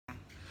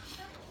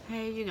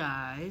Hey you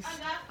guys,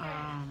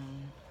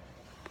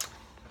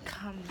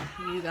 come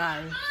to you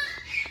guys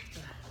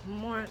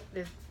more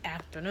this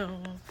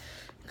afternoon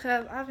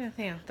because I've been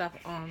seeing stuff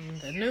on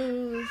the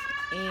news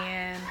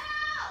and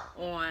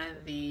on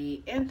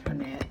the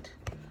internet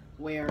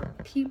where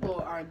people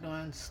are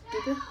doing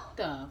stupid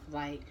stuff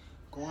like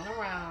going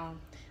around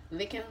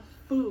licking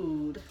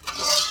food,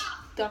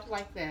 stuff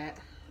like that.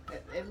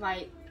 It's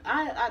like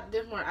I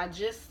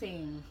just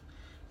seen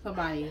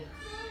somebody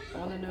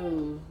on the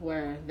news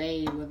where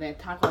they was at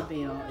Taco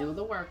Bell. It was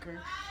a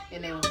worker,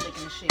 and they was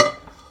licking the shit.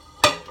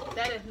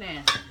 That is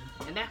nasty,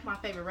 and that's my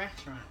favorite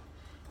restaurant.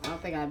 I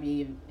don't think I'd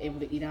be able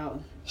to eat out.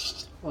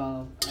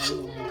 Well, a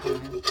long time. I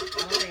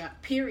don't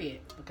think period,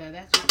 because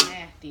that's just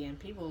nasty, and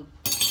people,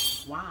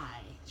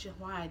 why? Just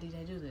why did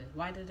they do this?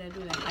 Why did they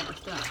do that type of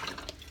stuff?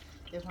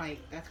 It's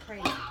like, that's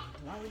crazy.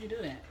 Why would you do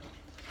that?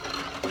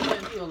 You're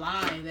putting people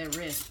lives at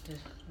risk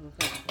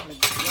with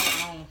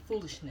your own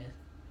foolishness.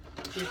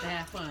 Just to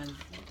have fun.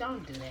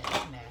 Don't do that.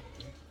 That's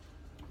nasty.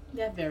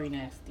 That's very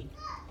nasty.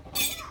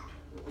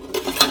 We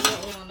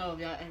don't know if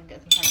y'all ever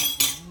got some type of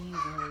disease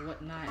or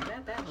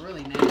whatnot. That's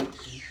really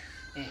nasty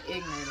and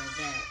ignorant of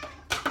that.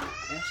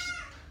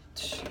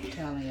 I'm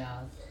telling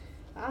y'all.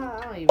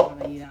 I don't even want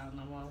to eat out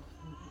no more.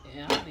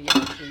 Yeah, I don't think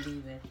y'all should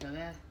either. So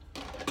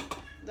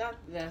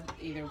that's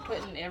either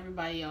putting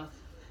everybody else,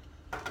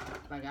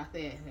 like I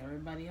said,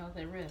 everybody else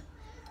at risk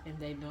if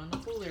they doing the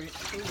foolishness.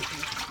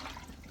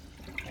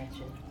 That's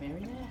just very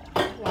nasty.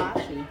 That's why I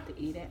choose to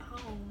eat at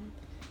home,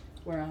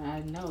 where I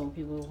know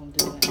people won't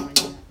do that like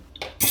that.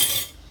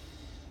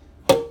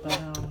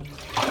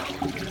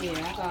 But yeah,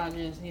 I thought I'd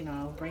just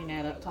bring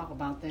that up, talk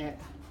about that,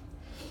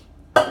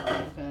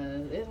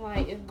 because it's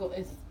like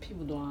it's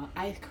people doing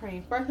ice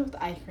cream. First it was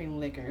the ice cream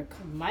liquor. It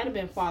might have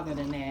been farther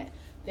than that.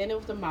 Then it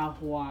was the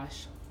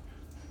mouthwash,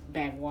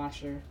 back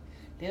washer.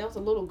 Then it was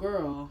a little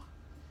girl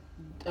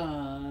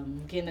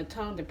getting the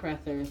tongue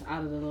depressors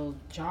out of the little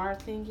jar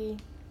thingy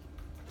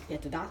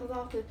at the doctor's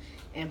office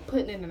and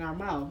putting it in our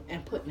mouth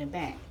and putting it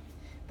back.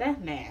 That's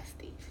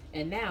nasty.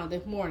 And now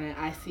this morning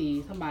I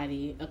see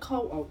somebody,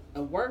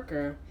 a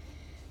worker,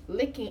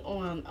 licking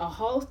on a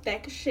whole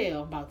stack of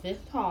shell about this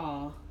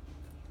tall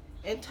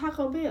in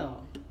Taco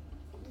Bell.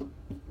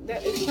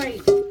 That is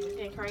crazy. It's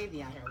getting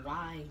crazy out here.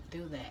 Why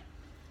do that?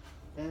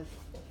 That's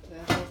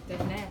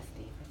nasty. That's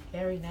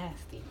very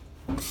nasty.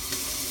 That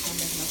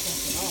makes no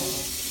sense at all.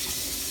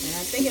 And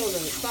I think it was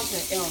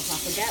something else. I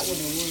forgot what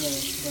it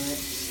was, but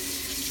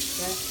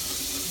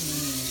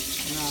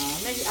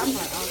maybe I don't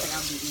think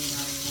I'll be eating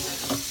out of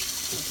that.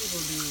 People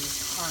do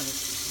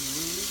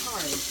really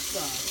hard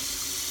stuff.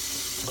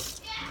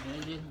 And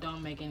it just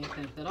don't make any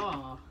sense at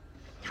all.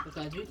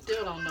 Because you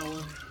still don't know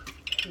what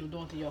you're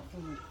doing to your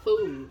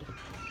food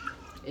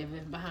if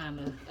it's behind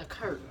a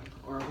curtain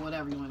or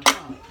whatever you want to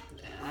call it.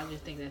 I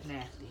just think that's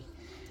nasty.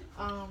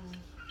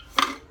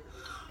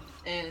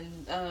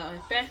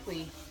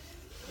 Especially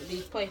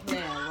these places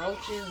that have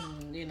roaches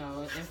and,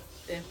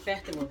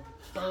 infested with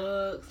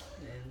bugs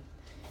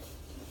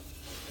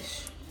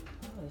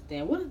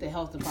and what is the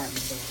health department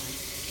doing?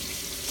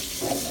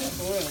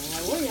 For real,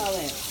 like where y'all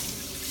at?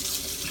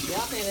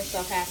 Y'all saying this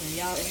stuff happening,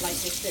 y'all it's like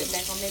just sitting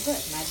back on their butt,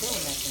 not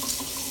doing nothing.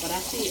 But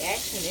I see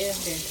action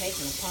has been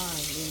taken upon,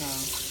 the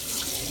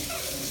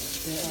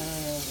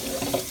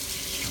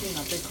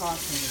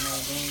precautions and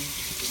everything.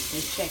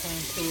 They're checking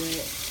into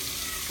it.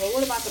 But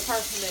what about the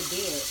person that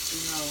did,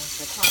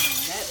 the crime?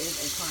 That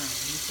is a crime.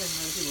 You're putting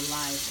other people's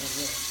lives at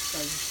risk. So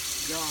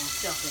your own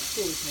selfish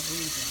foolishness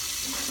reason.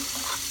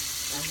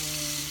 I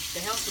mean, the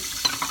health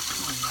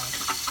department,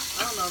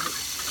 I don't know if it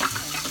has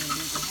anything to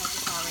do with the health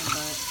department,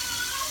 but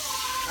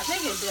I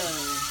think it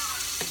does.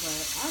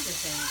 But I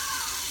just think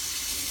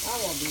I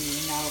won't be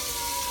eating out,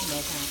 kind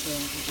of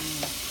thing.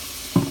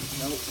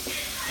 Nope.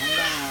 Not at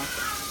all.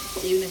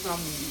 Even if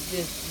I'm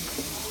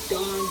just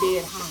darn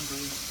dead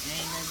hungry,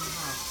 ain't nothing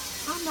wrong.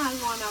 I'm not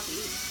going out to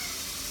eat.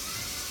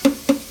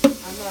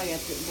 I know I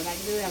got to, but I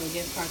do have a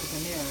gift card to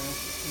Panera.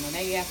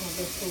 They got some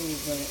good food,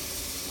 but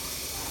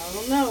I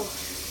don't know.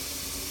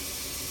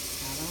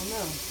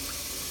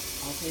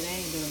 Hopefully they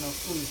ain't doing no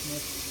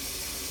foolishness.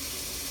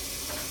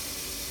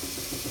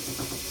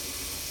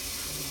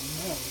 I don't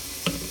know.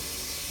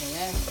 So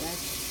that's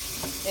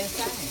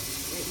insane.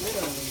 It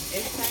literally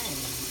insane.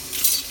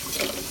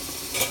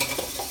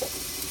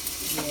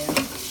 Yeah.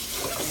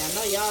 I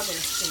know y'all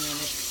been seeing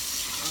it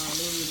on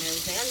news and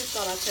everything. I just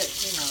thought I could,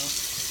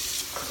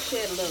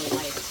 shed a little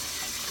light.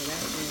 So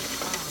that's just,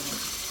 I don't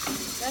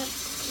know.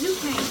 You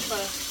can't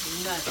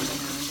trust nothing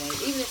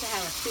nowadays. Even if they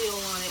have a seal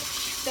on it,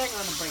 they're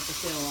going to break the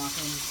seal off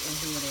and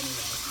do it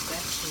anyway.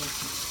 That's just,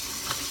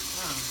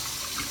 I don't know.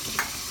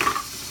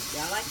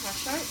 Y'all like my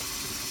shirt?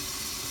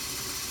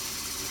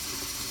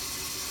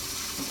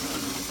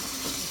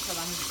 Because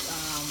I'm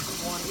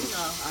going,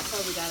 I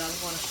told you guys I was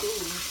going to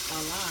school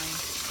online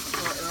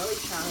for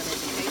early childhood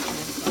education.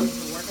 So I've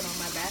been working on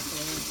my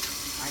bachelor's.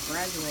 I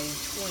graduated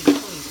in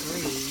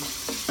 2023.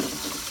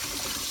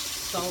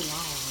 So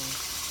long.